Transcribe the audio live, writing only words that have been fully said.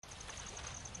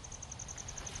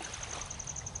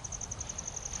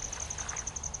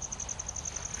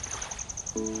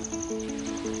Through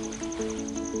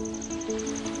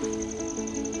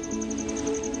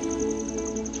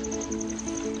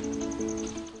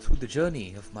the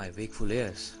journey of my wakeful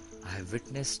years, I have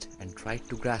witnessed and tried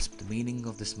to grasp the meaning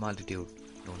of this multitude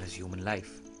known as human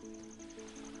life.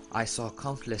 I saw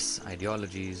countless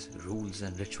ideologies, rules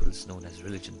and rituals known as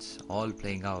religions all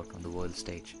playing out on the world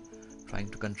stage, trying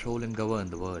to control and govern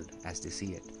the world as they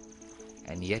see it.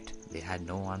 And yet they had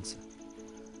no answer.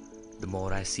 The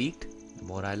more I seeked, the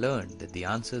more I learned that the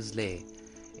answers lay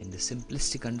in the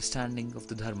simplistic understanding of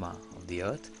the dharma of the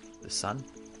earth, the sun,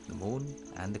 the moon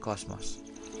and the cosmos.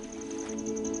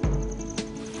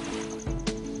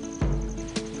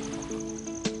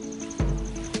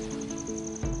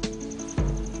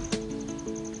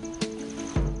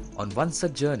 On one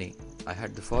such journey, I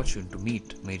had the fortune to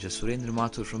meet Major Surendra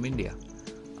Mathur from India,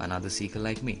 another seeker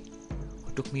like me,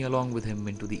 who took me along with him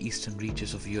into the eastern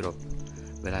reaches of Europe,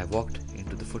 where I walked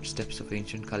into the footsteps of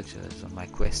ancient cultures on my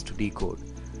quest to decode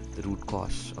the root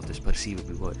cause of this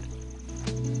perceivable world.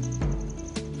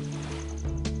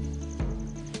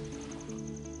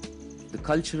 The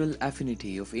cultural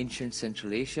affinity of ancient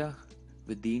Central Asia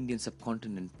with the Indian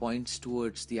subcontinent points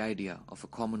towards the idea of a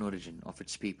common origin of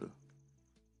its people.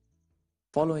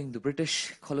 Following the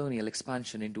British colonial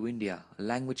expansion into India, a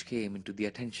language came into the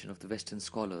attention of the Western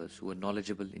scholars who were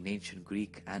knowledgeable in ancient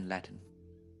Greek and Latin.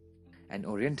 An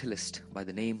Orientalist by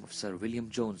the name of Sir William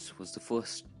Jones was the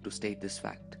first to state this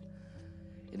fact.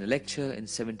 In a lecture in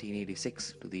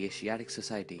 1786 to the Asiatic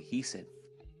Society, he said,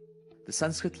 "The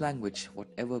Sanskrit language,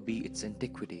 whatever be its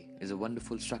antiquity, is a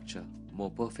wonderful structure,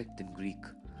 more perfect than Greek,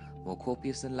 more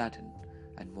copious than Latin,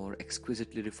 and more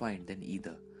exquisitely refined than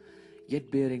either, yet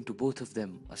bearing to both of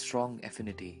them a strong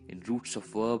affinity in roots of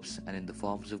verbs and in the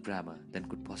forms of grammar than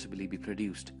could possibly be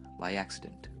produced by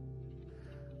accident."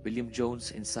 William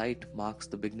Jones' insight marks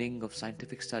the beginning of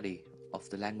scientific study of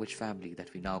the language family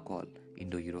that we now call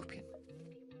Indo-European.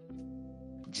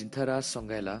 Gintaras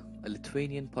Songaila, a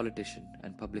Lithuanian politician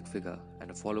and public figure and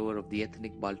a follower of the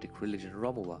ethnic Baltic religion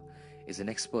Romuva, is an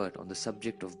expert on the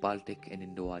subject of Baltic and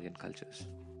Indo-Aryan cultures.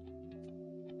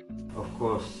 Of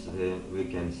course, we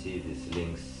can see these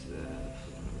links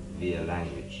via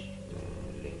language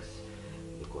links,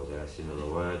 because there are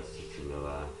similar words,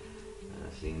 similar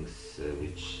things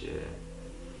which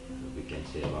we can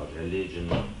say about religion,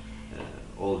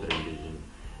 old religion.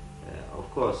 Of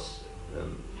course,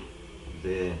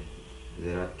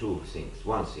 there are two things.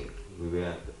 One thing, we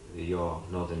were your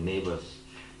northern neighbors,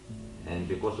 and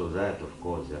because of that, of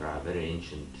course, there are very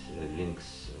ancient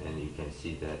links, and you can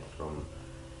see that from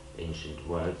ancient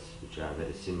words which are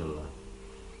very similar.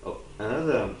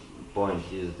 Another point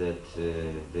is that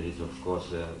there is, of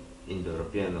course, an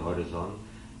Indo-European horizon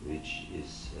which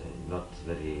is not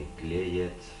very clear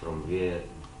yet, from where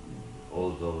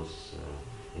all those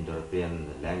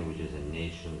Indo-European languages and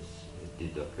nations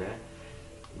did occur,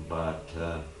 but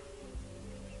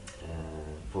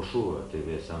for sure they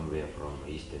were somewhere from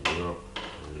Eastern Europe,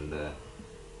 and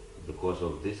because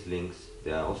of these links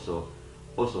there are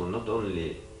also not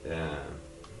only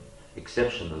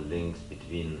exceptional links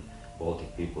between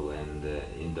Baltic people and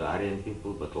Indo-Aryan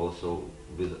people, but also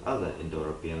with other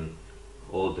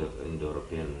older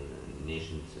Indo-European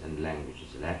nations and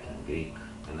languages, Latin, Greek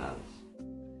and others.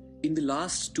 In the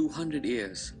last 200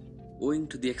 years, owing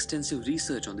to the extensive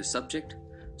research on this subject,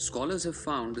 scholars have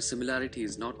found the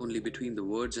similarities not only between the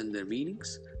words and their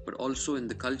meanings, but also in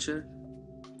the culture,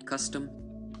 custom,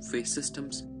 faith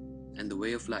systems, and the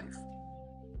way of life.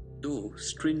 Though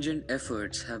stringent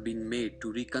efforts have been made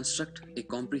to reconstruct a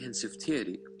comprehensive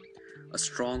theory, a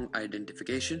strong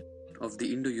identification of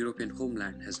the Indo-European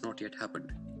homeland has not yet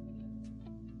happened.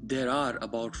 There are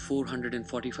about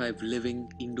 445 living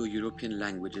Indo-European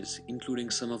languages,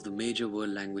 including some of the major world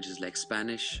languages like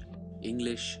Spanish,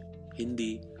 English,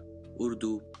 Hindi,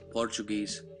 Urdu,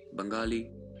 Portuguese, Bengali,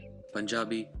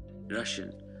 Punjabi,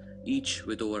 Russian, each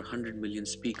with over 100 million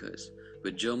speakers,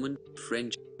 with German,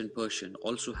 French, and Persian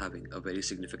also having a very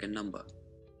significant number.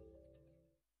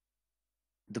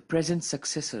 The present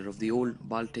successor of the old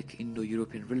Baltic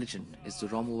Indo-European religion is the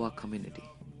Romuva community.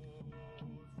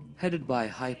 Headed by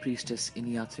High Priestess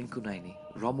Inia Trinkunaini,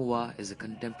 Romuva is a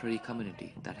contemporary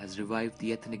community that has revived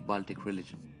the ethnic Baltic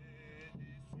religion.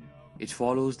 It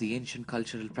follows the ancient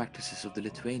cultural practices of the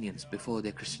Lithuanians before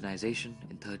their Christianization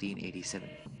in 1387.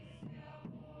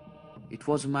 It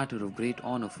was a matter of great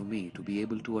honor for me to be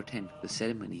able to attend the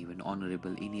ceremony when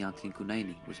Honorable Inia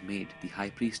Trinkunaini was made the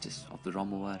High Priestess of the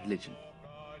Romuva religion.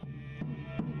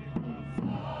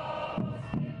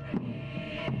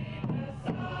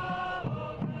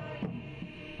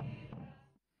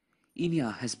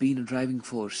 Inia has been a driving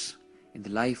force in the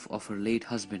life of her late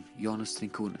husband Jonas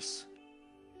Trinkunas.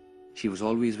 She was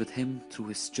always with him through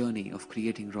his journey of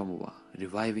creating Romuva,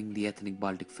 reviving the ethnic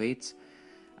Baltic faiths,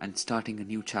 and starting a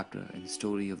new chapter in the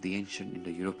story of the ancient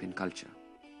Indo-European culture.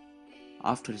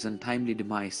 After his untimely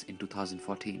demise in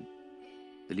 2014,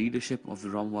 the leadership of the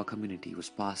Romuva community was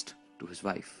passed to his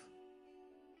wife.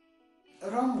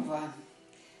 Romuva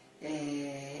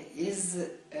is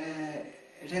a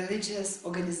religious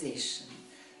organization.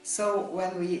 So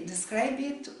when we describe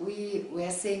it, we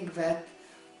are saying that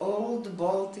old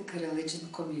Baltic religion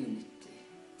community.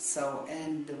 So,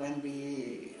 and when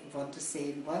we want to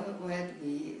say in one word,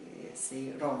 we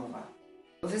say Romuva.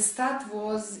 The start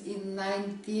was in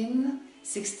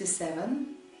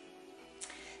 1967.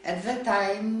 At that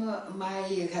time,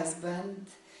 my husband,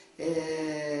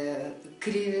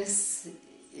 Krivis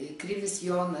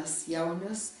Jonas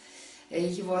Jaunus,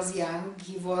 he was young,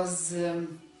 he was a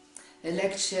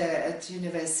lecturer at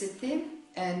university,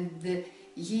 and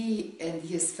he and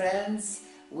his friends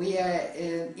were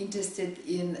interested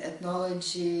in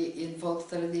ethnology, in folk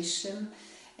tradition,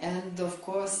 and of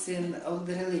course in old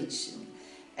religion.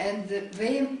 And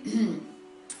they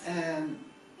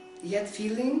had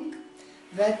feeling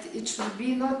that it should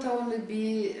be not only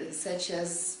be such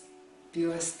as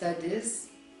pure studies,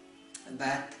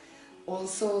 but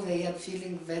also they had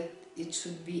feeling that it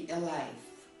should be alive.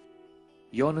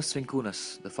 Jonas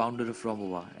Trinkunas, the founder of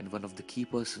Romuva and one of the key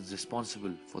persons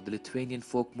responsible for the Lithuanian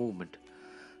folk movement,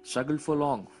 struggled for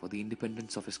long for the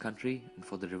independence of his country and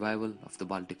for the revival of the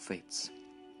Baltic faiths.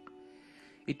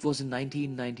 It was in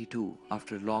 1992,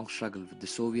 after a long struggle with the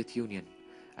Soviet Union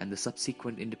and the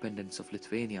subsequent independence of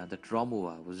Lithuania, that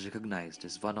Romuva was recognized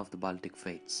as one of the Baltic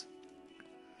faiths.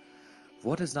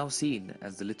 What is now seen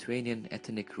as the Lithuanian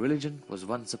ethnic religion was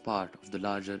once a part of the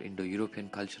larger Indo-European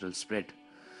cultural spread,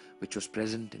 which was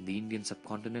present in the Indian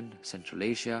subcontinent, Central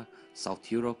Asia, South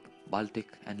Europe,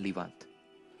 Baltic and Levant.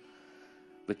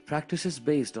 With practices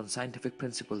based on scientific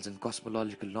principles and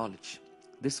cosmological knowledge,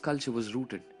 this culture was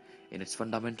rooted in its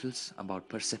fundamentals about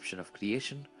perception of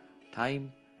creation,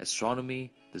 time,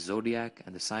 astronomy, the zodiac,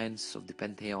 and the science of the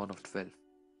pantheon of 12.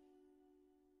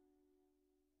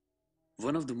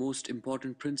 One of the most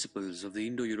important principles of the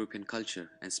Indo-European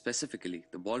culture, and specifically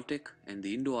the Baltic and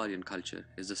the Indo-Aryan culture,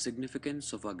 is the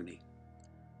significance of Agni.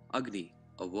 Agni,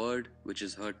 a word which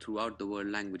is heard throughout the world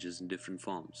languages in different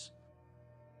forms.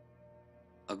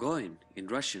 Agoin in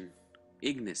Russian,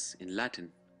 Ignis in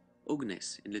Latin,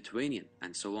 Ugnis in Lithuanian,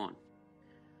 and so on.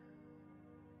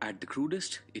 At the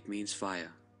crudest, it means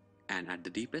fire, and at the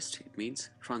deepest, it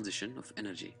means transition of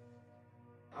energy.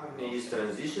 Agni is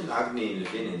transition, Agni in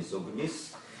Lithuanian is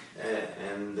Ugnis,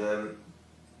 and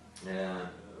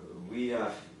we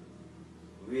are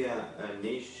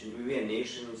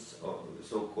nations of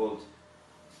so-called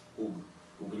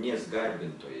Ugnies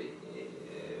garbintojai,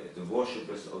 the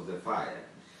worshippers of the fire.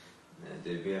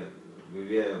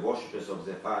 We were worshippers of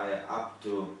the fire up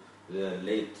to the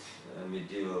late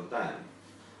medieval time.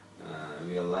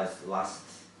 We are last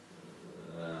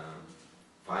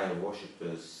fire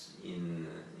worshippers in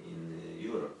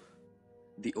Europe.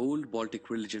 The old Baltic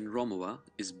religion Romuva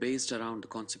is based around the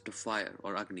concept of fire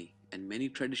or Agni, and many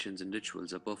traditions and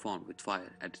rituals are performed with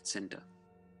fire at its center.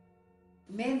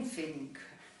 Main thing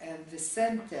at the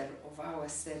center of our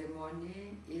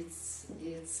ceremony is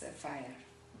a fire.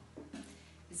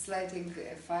 It's lighting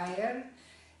a fire,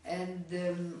 and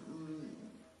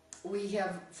we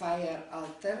have fire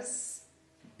altars.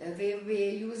 They were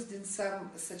used in some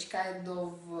such kind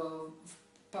of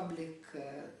public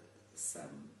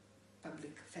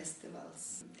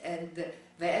festivals, and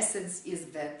the essence is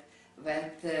that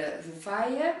the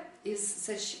fire is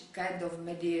such kind of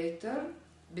mediator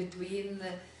between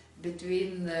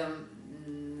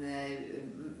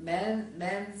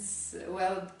man's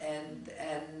world and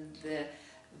the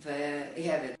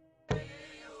heaven.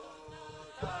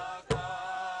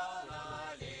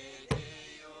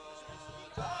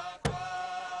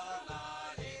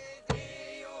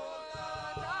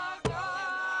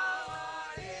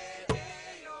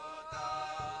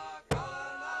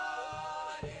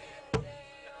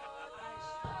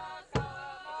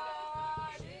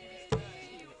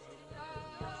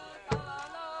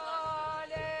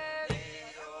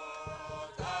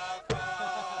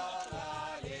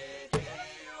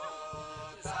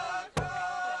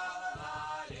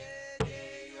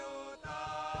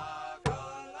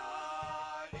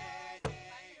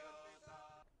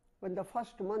 When the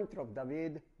first mantra of the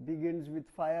Ved begins with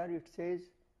fire, it says,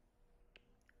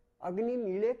 Agni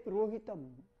Mile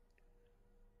Purohitam.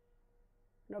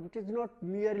 Now, it is not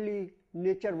merely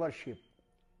nature worship.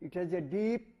 It has a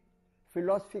deep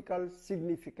philosophical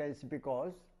significance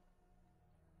because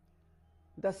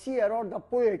the seer or the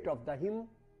poet of the hymn,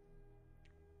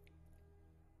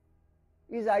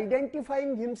 is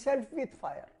identifying himself with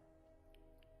fire.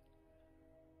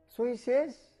 So he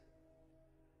says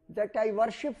that I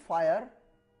worship fire.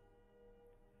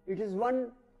 It is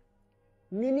one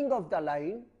meaning of the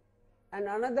line, and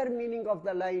another meaning of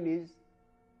the line is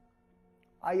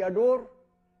I adore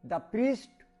the priest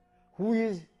who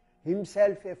is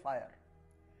himself a fire.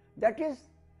 That is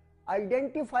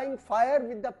identifying fire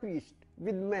with the priest,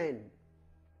 with man.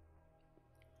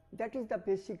 That is the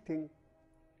basic thing.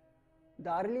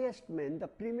 The earliest men, the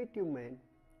primitive men,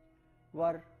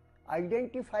 were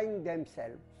identifying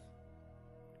themselves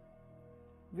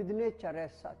with nature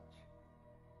as such.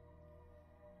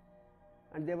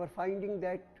 And they were finding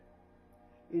that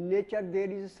in nature there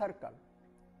is a circle.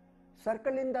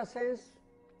 Circle in the sense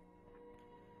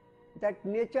that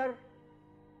nature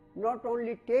not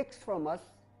only takes from us,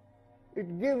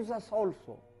 it gives us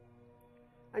also.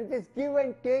 And this give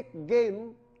and take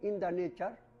game in the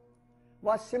nature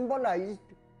was symbolized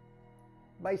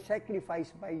by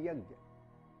sacrifice, by yajna.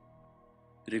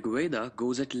 Rigveda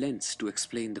goes at lengths to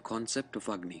explain the concept of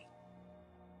Agni.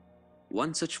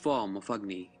 One such form of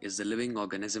Agni is the living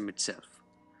organism itself,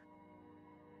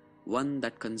 one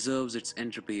that conserves its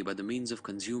entropy by the means of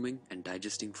consuming and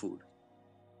digesting food.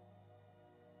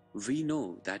 We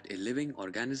know that a living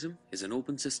organism is an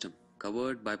open system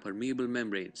covered by permeable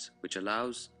membranes which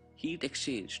allows heat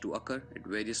exchange to occur at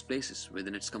various places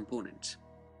within its components.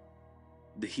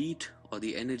 The heat or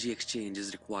the energy exchange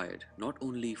is required not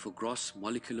only for gross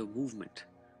molecular movement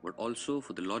but also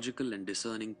for the logical and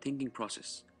discerning thinking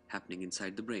process happening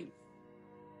inside the brain.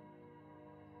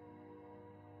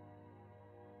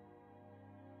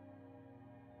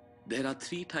 There are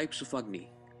three types of Agni: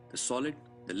 the solid,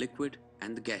 the liquid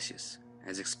and the gaseous,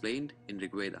 as explained in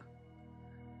Rigveda.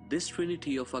 This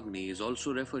trinity of Agni is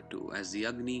also referred to as the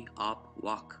Agni, Aap,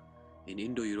 Vak in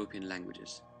Indo-European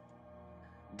languages.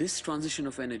 This transition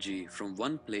of energy from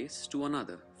one place to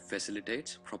another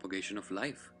facilitates propagation of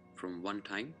life from one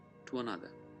time to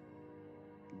another.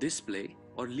 This play,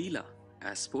 or Leela,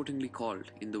 as sportingly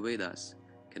called in the Vedas,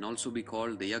 can also be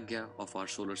called the Yajna of our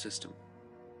solar system,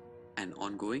 an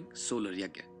ongoing solar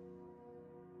Yajna.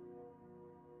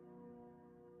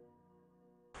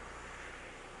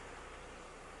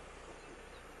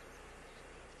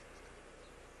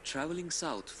 Traveling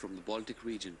south from the Baltic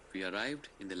region, we arrived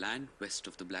in the land west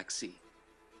of the Black Sea.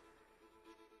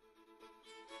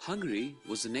 Hungary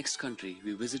was the next country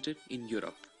we visited in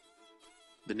Europe.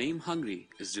 The name Hungary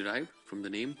is derived from the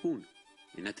name Hun,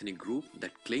 an ethnic group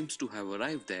that claims to have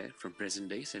arrived there from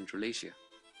present-day Central Asia.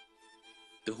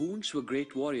 The Huns were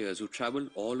great warriors who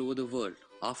traveled all over the world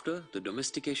after the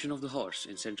domestication of the horse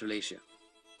in Central Asia.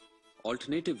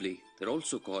 Alternatively, they're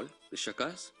also called the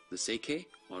Shakas, the Seke,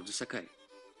 or the Sakai.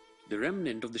 The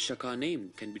remnant of the Shaka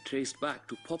name can be traced back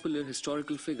to popular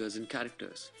historical figures and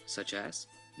characters such as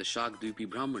the Shakdvipi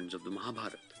Brahmins of the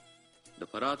Mahabharata, the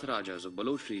Paratha Rajas of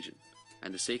Baloch region,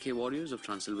 and the Seke warriors of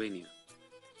Transylvania.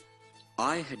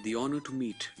 I had the honor to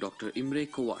meet Dr. Imre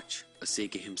Kovac, a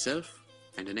Seke himself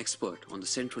and an expert on the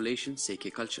Central Asian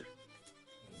Seke culture.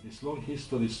 This long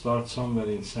history starts somewhere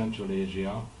in Central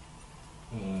Asia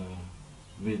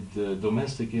with the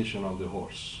domestication of the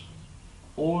horse.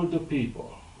 All the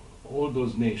people, all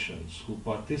those nations who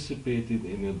participated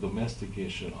in the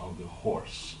domestication of the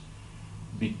horse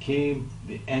became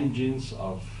the engines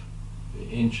of the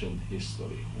ancient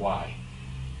history. Why?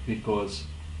 Because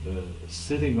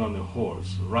sitting on a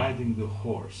horse, riding the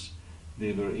horse,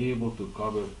 they were able to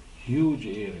cover huge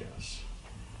areas,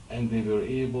 and they were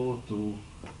able to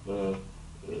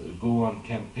go on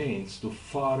campaigns to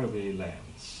faraway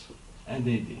lands, and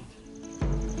they did.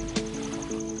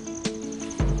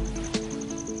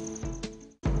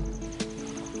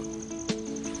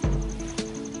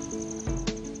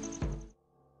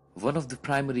 One of the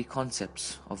primary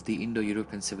concepts of the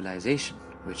Indo-European civilization,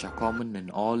 which are common in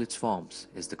all its forms,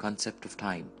 is the concept of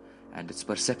time and its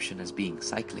perception as being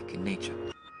cyclic in nature.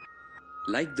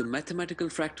 Like the mathematical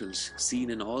fractals seen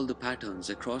in all the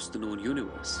patterns across the known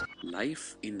universe,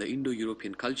 life in the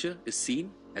Indo-European culture is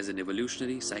seen as an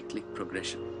evolutionary cyclic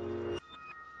progression.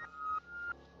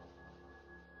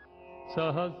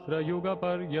 Sahasrayuga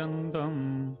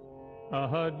paryantam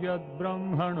aharyad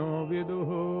brahmano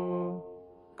viduhu.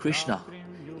 Krishna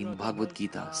in Bhagavad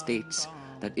Gita states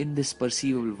that in this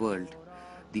perceivable world,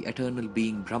 the eternal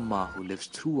being Brahma who lives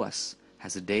through us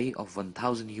has a day of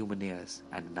 1,000 human years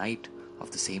and a night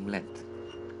of the same length.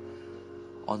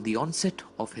 On the onset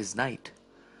of his night,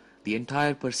 the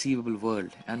entire perceivable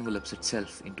world envelops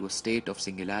itself into a state of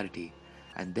singularity,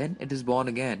 and then it is born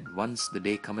again once the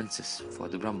day commences for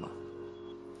the Brahma.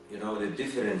 you know, the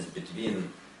difference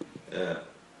between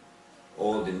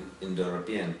old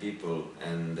Indo-European people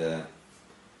and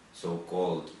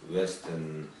so-called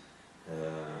Western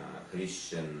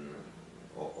Christian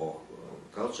or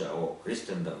culture or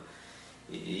Christendom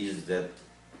is that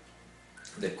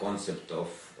the concept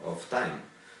of time.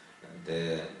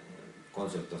 The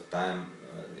concept of time,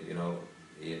 you know,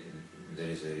 there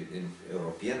is in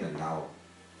European and now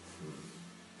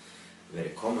very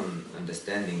common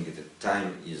understanding that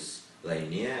time is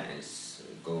linear and is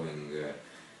going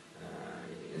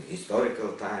in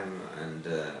historical time and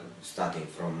starting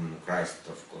from Christ,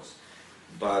 of course.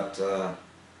 But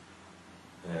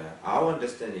our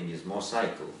understanding is more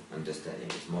cycle understanding,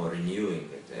 it's more renewing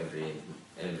it every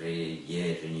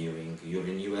year, renewing. You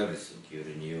renew everything. You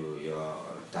renew your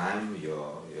time,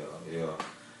 your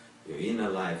inner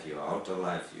life, your outer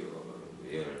life,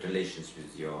 your relations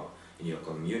with in your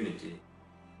community.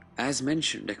 As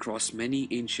mentioned across many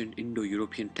ancient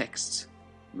Indo-European texts,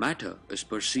 matter is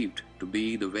perceived to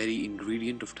be the very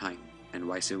ingredient of time and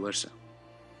vice versa.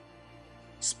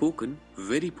 Spoken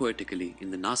very poetically in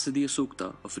the Nasadiya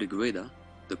Sukta of Rigveda,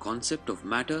 the concept of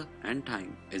matter and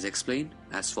time is explained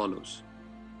as follows.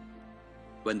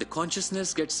 When the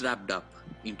consciousness gets wrapped up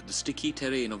into the sticky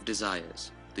terrain of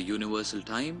desires, the universal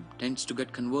time tends to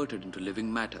get converted into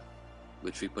living matter,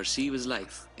 which we perceive as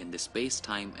life in this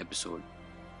space-time episode.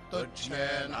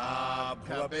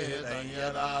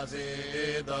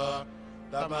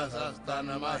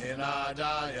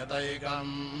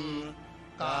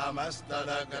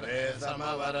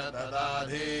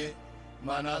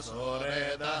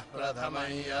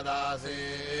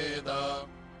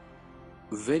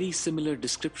 Very similar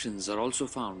descriptions are also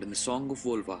found in the Song of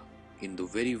Volva in the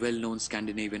very well-known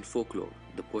Scandinavian folklore,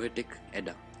 the poetic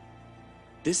Edda.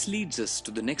 This leads us to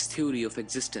the next theory of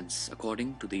existence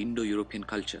according to the Indo-European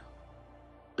culture,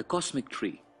 the cosmic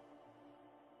tree.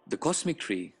 The cosmic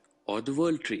tree, or the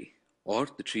world tree, or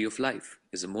the tree of life,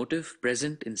 is a motif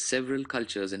present in several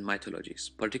cultures and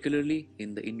mythologies, particularly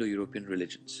in the Indo-European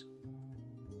religions.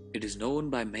 It is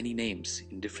known by many names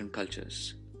in different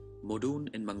cultures: Modun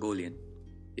in Mongolian,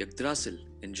 Yggdrasil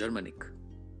in Germanic,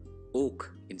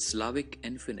 Oak in Slavic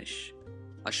and Finnish,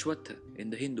 Ashwatha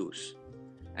in the Hindus,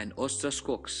 and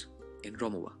Ostraskox in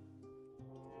Romuva.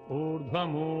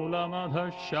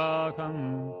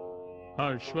 Urdhvamulamadhashakam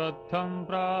Ashwatham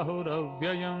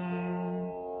prahuravyayam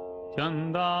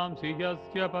Chandamsi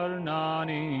yasya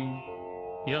parnani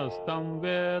Yastam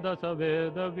veda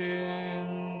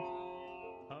savedavim.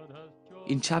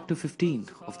 In chapter 15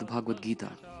 of the Bhagavad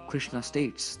Gita, Krishna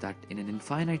states that in an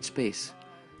infinite space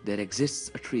there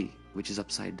exists a tree which is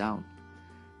upside down,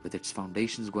 with its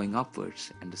foundations going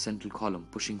upwards and the central column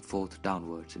pushing forth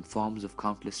downwards in forms of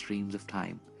countless streams of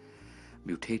time,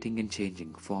 mutating and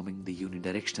changing, forming the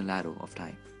unidirectional arrow of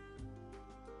time.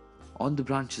 On the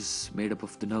branches made up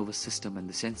of the nervous system and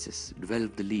the senses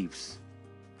develop the leaves.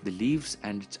 The leaves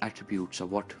and its attributes are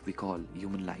what we call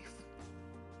human life.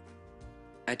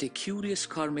 At a curious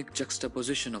karmic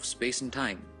juxtaposition of space and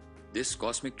time, this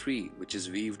cosmic tree, which is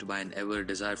weaved by an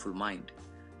ever-desireful mind,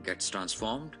 gets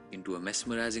transformed into a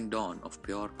mesmerizing dawn of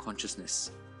pure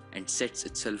consciousness and sets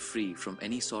itself free from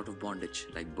any sort of bondage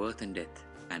like birth and death,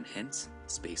 and hence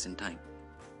space and time.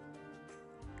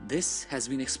 This has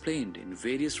been explained in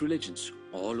various religions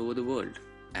all over the world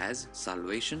as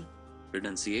salvation,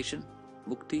 renunciation,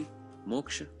 mukti,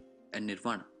 moksha, and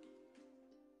nirvana.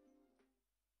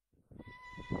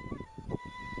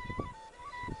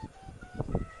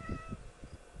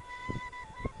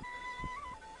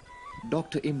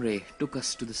 Dr. Imre took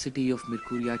us to the city of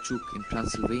Mirkuriachuk in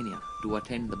Transylvania to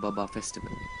attend the Baba festival.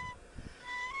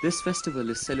 This festival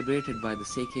is celebrated by the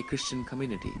Seke Christian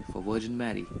community for Virgin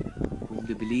Mary, whom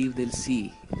they believe they'll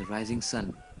see in the rising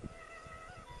sun.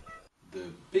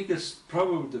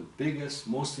 Probably the biggest,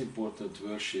 most important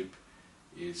worship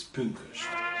is Pünköst.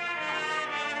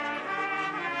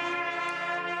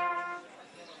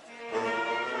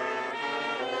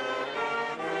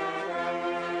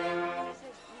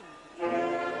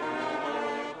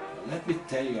 Let me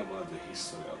tell you about the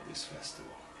history of this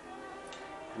festival.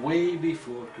 Way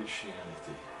before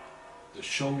Christianity, the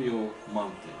Shomyo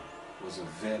mountain was a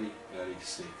very, very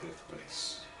sacred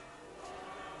place.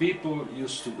 People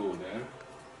used to go there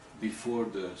before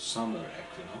the summer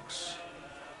equinox,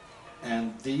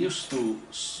 and they used to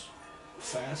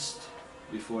fast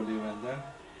before they went there.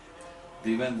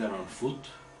 They went there on foot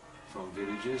from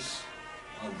villages,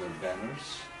 under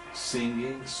banners,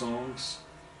 singing songs,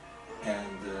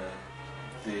 and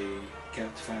they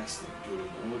kept fasting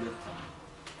during all that time.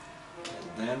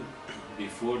 And then,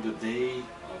 before the day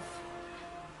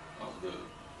of the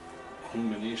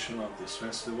culmination of this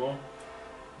festival,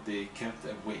 they kept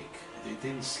awake. They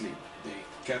didn't sleep. They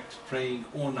kept praying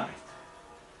all night.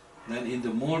 Then in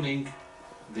the morning,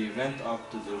 they went up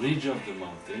to the ridge of the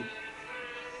mountain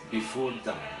before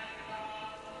dawn,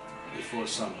 before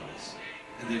sunrise.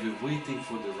 And they were waiting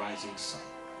for the rising sun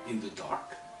in the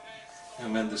dark.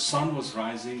 And when the sun was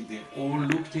rising, they all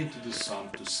looked into the sun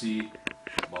to see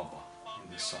Baba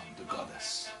in the sun, the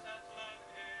goddess.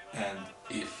 And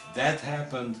if that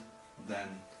happened, then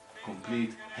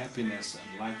complete happiness,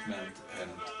 enlightenment,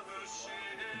 and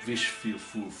wish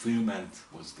fulfillment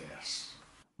was theirs.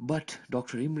 But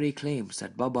Dr. Imre claims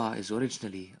that Baba is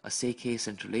originally a Seke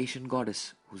Central Asian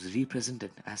goddess who's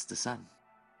represented as the sun.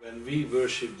 When we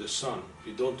worship the sun,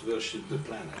 we don't worship the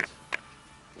planet.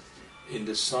 In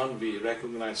the sun, we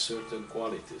recognize certain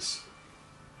qualities.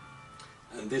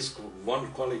 And this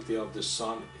one quality of the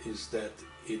sun is that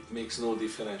it makes no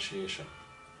differentiation.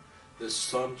 The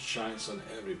sun shines on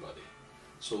everybody.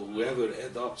 So whoever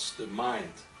adopts the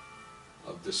mind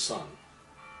of the sun,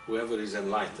 whoever is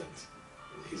enlightened,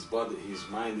 his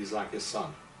mind is like a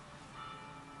sun,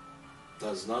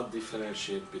 does not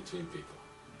differentiate between people.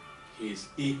 He is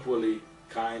equally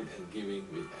kind and giving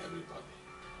with everybody.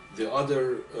 The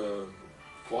other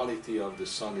quality of the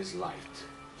sun is light.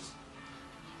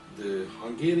 The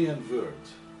Hungarian word,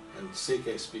 and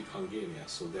Seke speak Hungarian,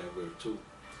 so there were two,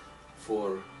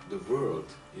 for the world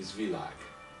is világ,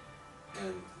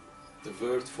 and the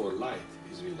word for light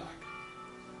is világ.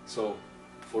 So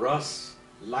for us,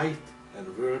 light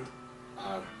and word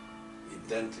are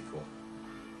identical.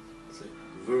 So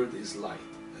word is light,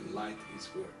 and light is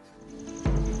word.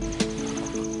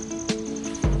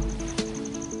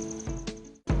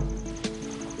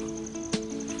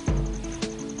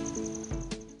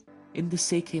 In the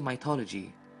Seke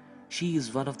mythology, she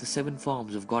is one of the 7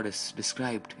 forms of goddess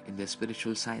described in their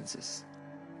spiritual sciences.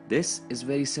 This is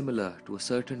very similar to a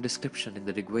certain description in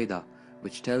the Rig Veda,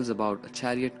 which tells about a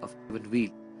chariot of 7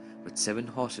 wheels with 7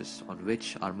 horses on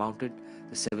which are mounted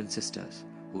the 7 sisters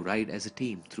who ride as a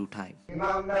team through time.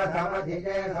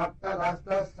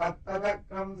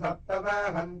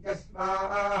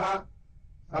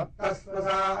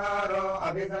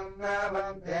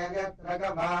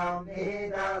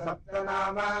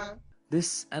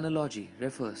 This analogy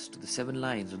refers to the 7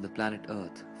 lines on the planet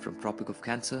Earth, from Tropic of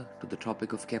Cancer to the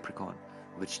Tropic of Capricorn,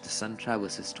 which the sun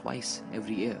traverses twice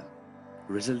every year,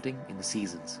 resulting in the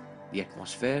seasons, the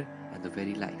atmosphere, and the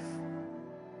very life.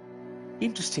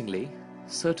 Interestingly,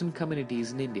 certain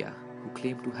communities in India who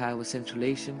claim to have a Central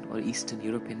Asian or Eastern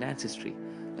European ancestry,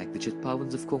 like the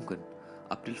Chitpavans of Konkan,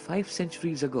 up till 5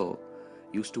 centuries ago,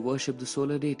 used to worship the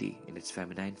solar deity in its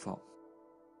feminine form.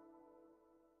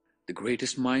 The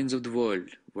greatest minds of the world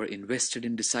were invested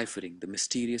in deciphering the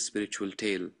mysterious spiritual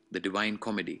tale, The Divine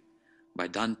Comedy, by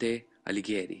Dante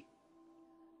Alighieri.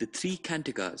 The 3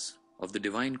 canticas of the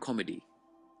Divine Comedy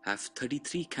have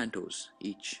 33 cantos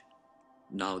each.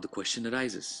 Now the question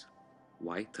arises,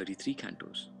 why 33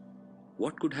 cantos?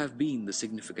 What could have been the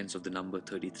significance of the number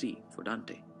 33 for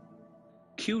Dante?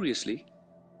 Curiously,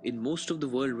 in most of the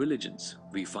world religions,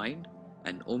 we find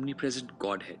an omnipresent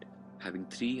Godhead having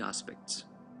 3 aspects.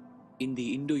 In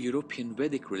the Indo-European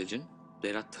Vedic religion,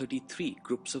 there are 33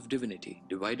 groups of divinity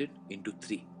divided into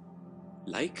 3.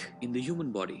 Like in the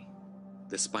human body,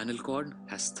 the spinal cord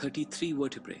has 33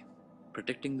 vertebrae,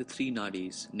 protecting the 3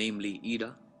 nadis, namely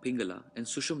Ida, Pingala, and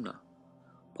Sushumna,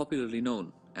 popularly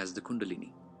known as the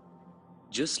Kundalini.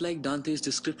 Just like Dante's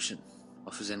description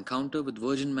of his encounter with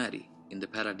Virgin Mary in the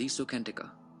Paradiso Cantica,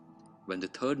 when the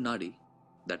 3rd nadi,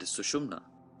 that is Sushumna,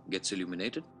 gets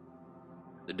illuminated,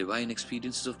 the divine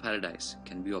experiences of paradise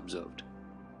can be observed.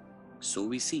 So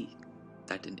we see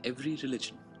that in every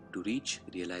religion, to reach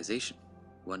realization,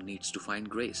 one needs to find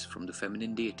grace from the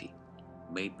feminine deity,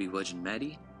 may it be Virgin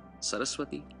Mary,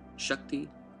 Saraswati, Shakti,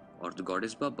 or the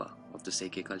goddess Baba of the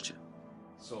Seke culture.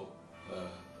 So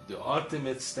the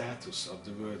ultimate status of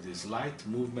the word is light,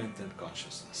 movement, and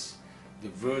consciousness. The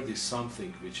word is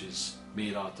something which is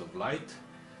made out of light,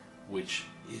 which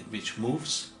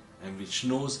moves, and which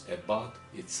knows about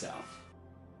itself.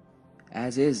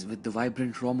 As is with the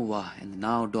vibrant Romuva and the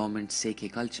now dormant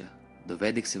Seke culture, the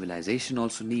Vedic civilization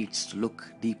also needs to look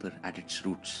deeper at its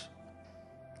roots.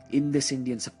 In this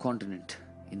Indian subcontinent,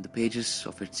 in the pages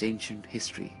of its ancient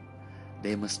history,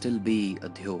 there must still be a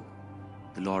Dhyo,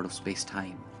 the lord of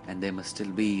space-time, and there must still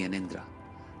be an Indra,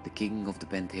 the king of the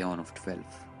pantheon of 12.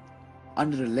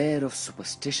 Under a layer of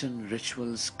superstition,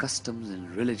 rituals, customs,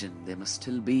 and religion, there must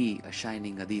still be a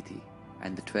shining Aditi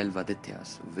and the 12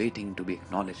 Adityas waiting to be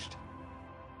acknowledged.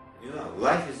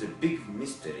 Life is a big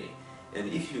mystery, and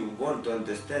if you want to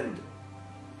understand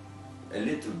a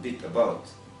little bit about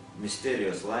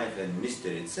mysterious life and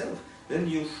mystery itself, then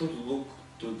you should look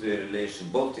to the relation,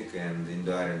 Baltic and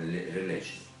Indo-Aryan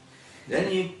relation.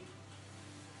 Then you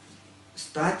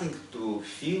starting to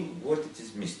feel what it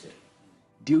is mystery.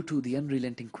 Due to the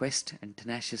unrelenting quest and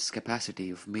tenacious capacity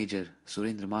of Major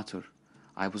Surendra Mathur,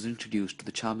 I was introduced to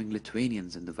the charming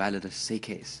Lithuanians and the valorous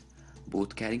Sekes,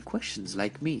 both carrying questions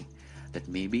like me that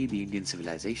maybe the Indian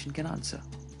civilization can answer.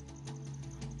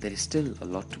 There is still a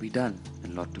lot to be done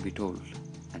and a lot to be told,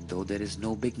 and though there is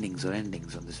no beginnings or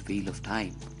endings on this wheel of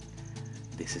time,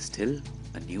 this is still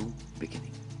a new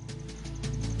beginning.